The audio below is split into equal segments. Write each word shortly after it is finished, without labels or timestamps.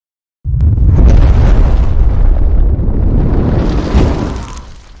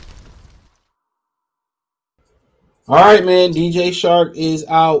All right, man. DJ Chark is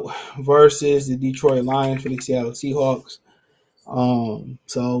out versus the Detroit Lions for the Seattle Seahawks.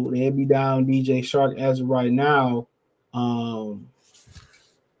 So they'll be down DJ Chark as of right now. Um,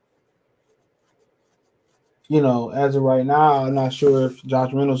 as of right now, I'm not sure if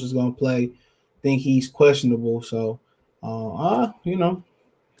Josh Reynolds is going to play. Think he's questionable. So,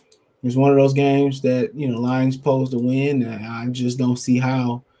 it's one of those games that Lions supposed to win. And I just don't see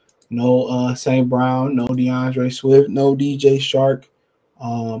how. No, St. Brown, no DeAndre Swift, no DJ Chark,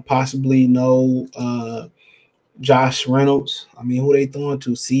 possibly no Josh Reynolds. I mean, who they throwing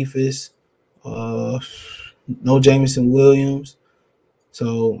to? Cephas, uh, no Jameson Williams.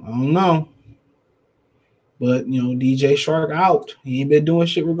 So I don't know. But DJ Chark out. He ain't been doing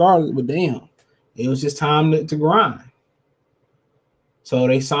shit regardless. But damn, it was just time to grind. So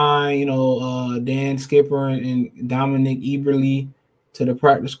they signed, Dan Skipper and Dominic Eberle to the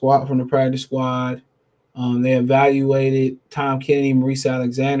practice squad from the practice squad. They evaluated Tom Kennedy, Maurice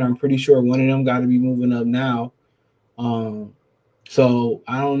Alexander. I'm pretty sure one of them got to be moving up now. So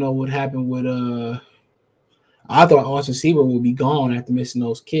I don't know what happened with I thought Austin Seaver would be gone after missing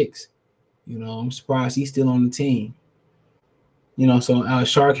those kicks. I'm surprised he's still on the team. So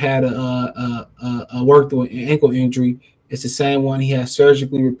Chark had a work through an ankle injury. It's the same one he had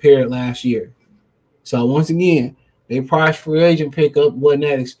surgically repaired last year. So once again, they price free agent pickup wasn't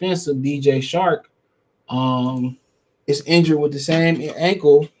that expensive. DJ Chark is injured with the same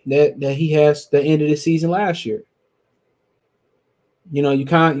ankle that he has the end of the season last year. You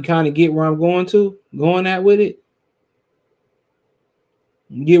kind of get where I'm going at with it.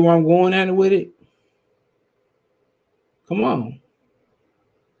 You get where I'm going at it with it. Come on.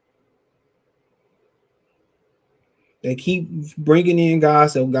 They keep bringing in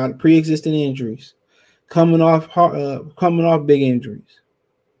guys that got pre-existing injuries, coming off big injuries.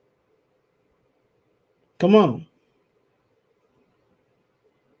 Come on.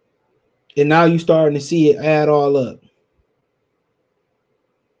 And now you're starting to see it add all up.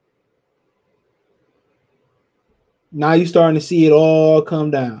 Now you're starting to see it all come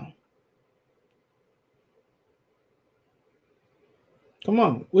down. Come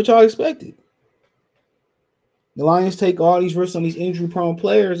on. What y'all expected? The Lions take all these risks on these injury-prone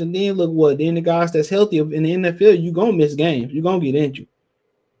players, and then look what? Then the guys that's healthy in the NFL, you're going to miss games. You're going to get injured.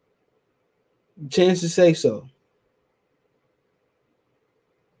 Chance to say so.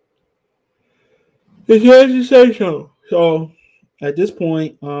 It's chance to say so. So, at this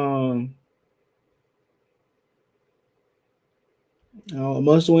point, a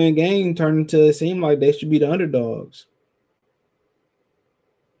must-win game turned into it seemed like they should be the underdogs.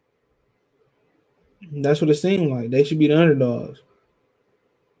 That's what it seemed like. They should be the underdogs.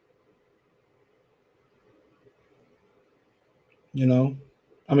 I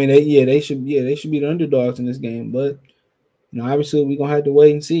mean, they should be the underdogs in this game. But obviously we're gonna have to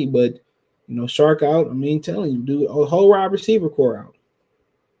wait and see. But Chark out. I mean, telling you, dude, a whole wide receiver core out.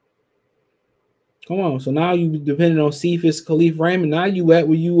 Come on. So now you depending on Cephas, Khalif Raymond. Now you at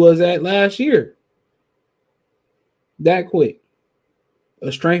where you was at last year. That quick.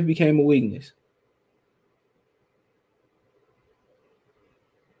 A strength became a weakness.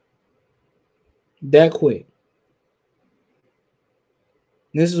 That quick.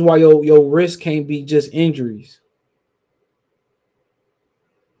 This is why your risk can't be just injuries.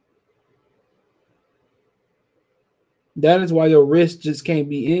 That is why your risk just can't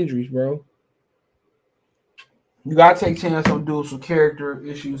be injuries, bro. You gotta take chance on dudes with character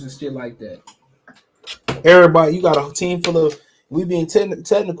issues and shit like that. Everybody, you got a team full of. We being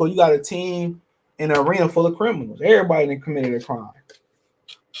technical. You got a team in an arena full of criminals. Everybody that committed a crime.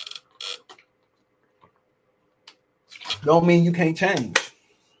 Don't mean you can't change.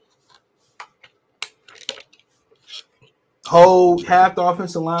 Whole half the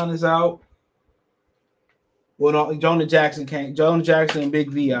offensive line is out. Well, Jonah Jackson can't. Jonah Jackson and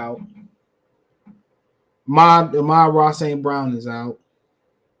Big V out. My Ross St. Brown is out.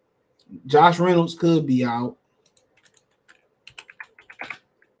 Josh Reynolds could be out.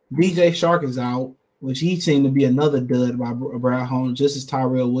 DJ Chark is out, which he seemed to be another dud by Brad Holmes, just as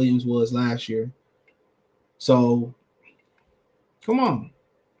Tyrell Williams was last year. So, come on.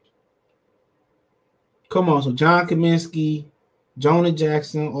 So John Kaminsky, Jonah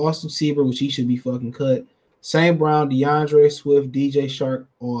Jackson, Austin Seaver, which he should be fucking cut. St. Brown, DeAndre Swift, DJ Chark,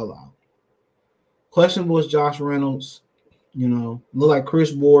 all out. Questionable is Josh Reynolds. Look like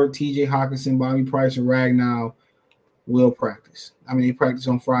Chris Ward, TJ Hawkinson, Bobby Price, and Ragnow will practice. I mean, they practice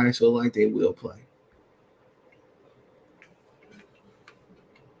on Friday, so like they will play.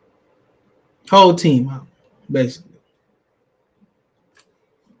 Whole team out, basically.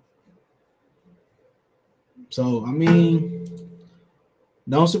 So I mean,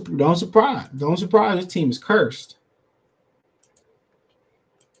 don't surprise this team is cursed.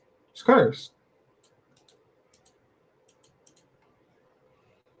 It's cursed.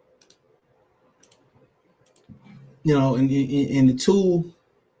 You know, and the two,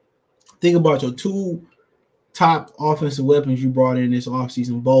 think about your two top offensive weapons you brought in this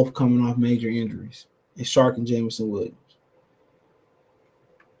offseason, both coming off major injuries. It's Chark and Jameson Williams.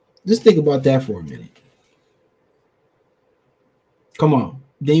 Just think about that for a minute. Come on.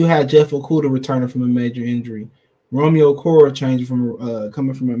 Then you had Jeff Okudah returning from a major injury. Romeo Cora changing from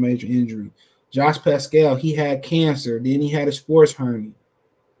coming from a major injury. Josh Pascal, he had cancer. Then he had a sports hernia.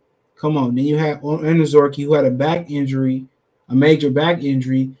 Come on. Then you had Anazorki, who had a back injury, a major back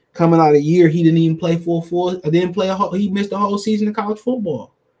injury. Coming out a year, he didn't even play he missed the whole season of college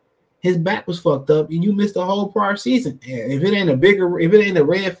football. His back was fucked up, and you missed the whole prior season. If it ain't a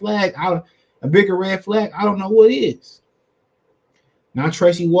red flag, I don't know what is. Now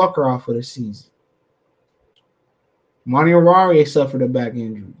Tracy Walker out for the season. Monty Orarie suffered a back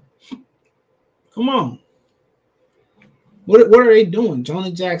injury. Come on. What are they doing?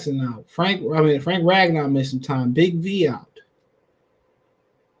 Johnny Jackson out. Frank Ragnar missed some time. Big V out.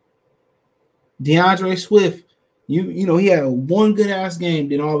 DeAndre Swift, you know, he had one good ass game,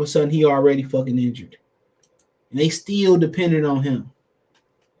 then all of a sudden he already fucking injured. And they still depended on him.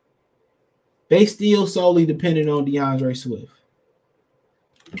 They still solely depended on DeAndre Swift.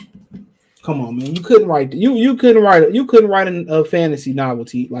 Come on, man. You couldn't write a fantasy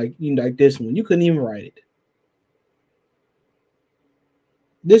novelty like this one. You couldn't even write it.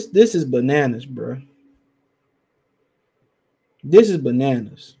 This is bananas, bro. This is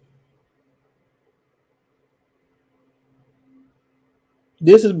bananas.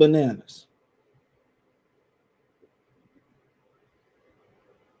 This is bananas.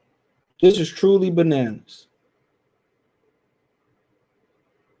 This is truly bananas.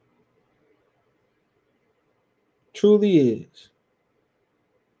 Truly is.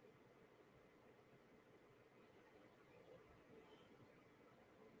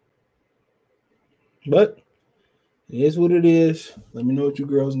 But it is what it is. Let me know what you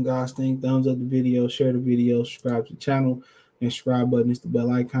girls and guys think. Thumbs up the video, share the video, subscribe to the channel. And subscribe button is the bell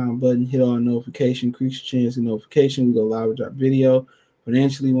icon button. Hit on notification, increase your chance of notification. We go live with our video.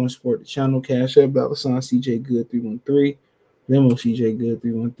 Financially, you want to support the channel. Cash App, $CJ Good 313. Venmo CJ Good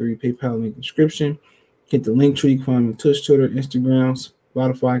 313. PayPal link in the description. Hit the link tree. You can find me on Twitch, Twitter, Instagram,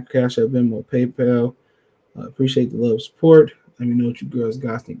 Spotify, Cash App, Venmo, PayPal. Appreciate the love and support. Let me know what you girls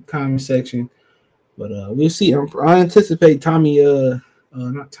guys think in the comment section. But we'll see. I anticipate Tom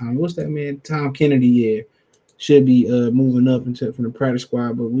Kennedy, yeah, should be moving up from the practice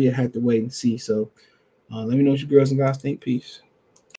squad, but we'll have to wait and see. So let me know what you girls and guys think. Peace.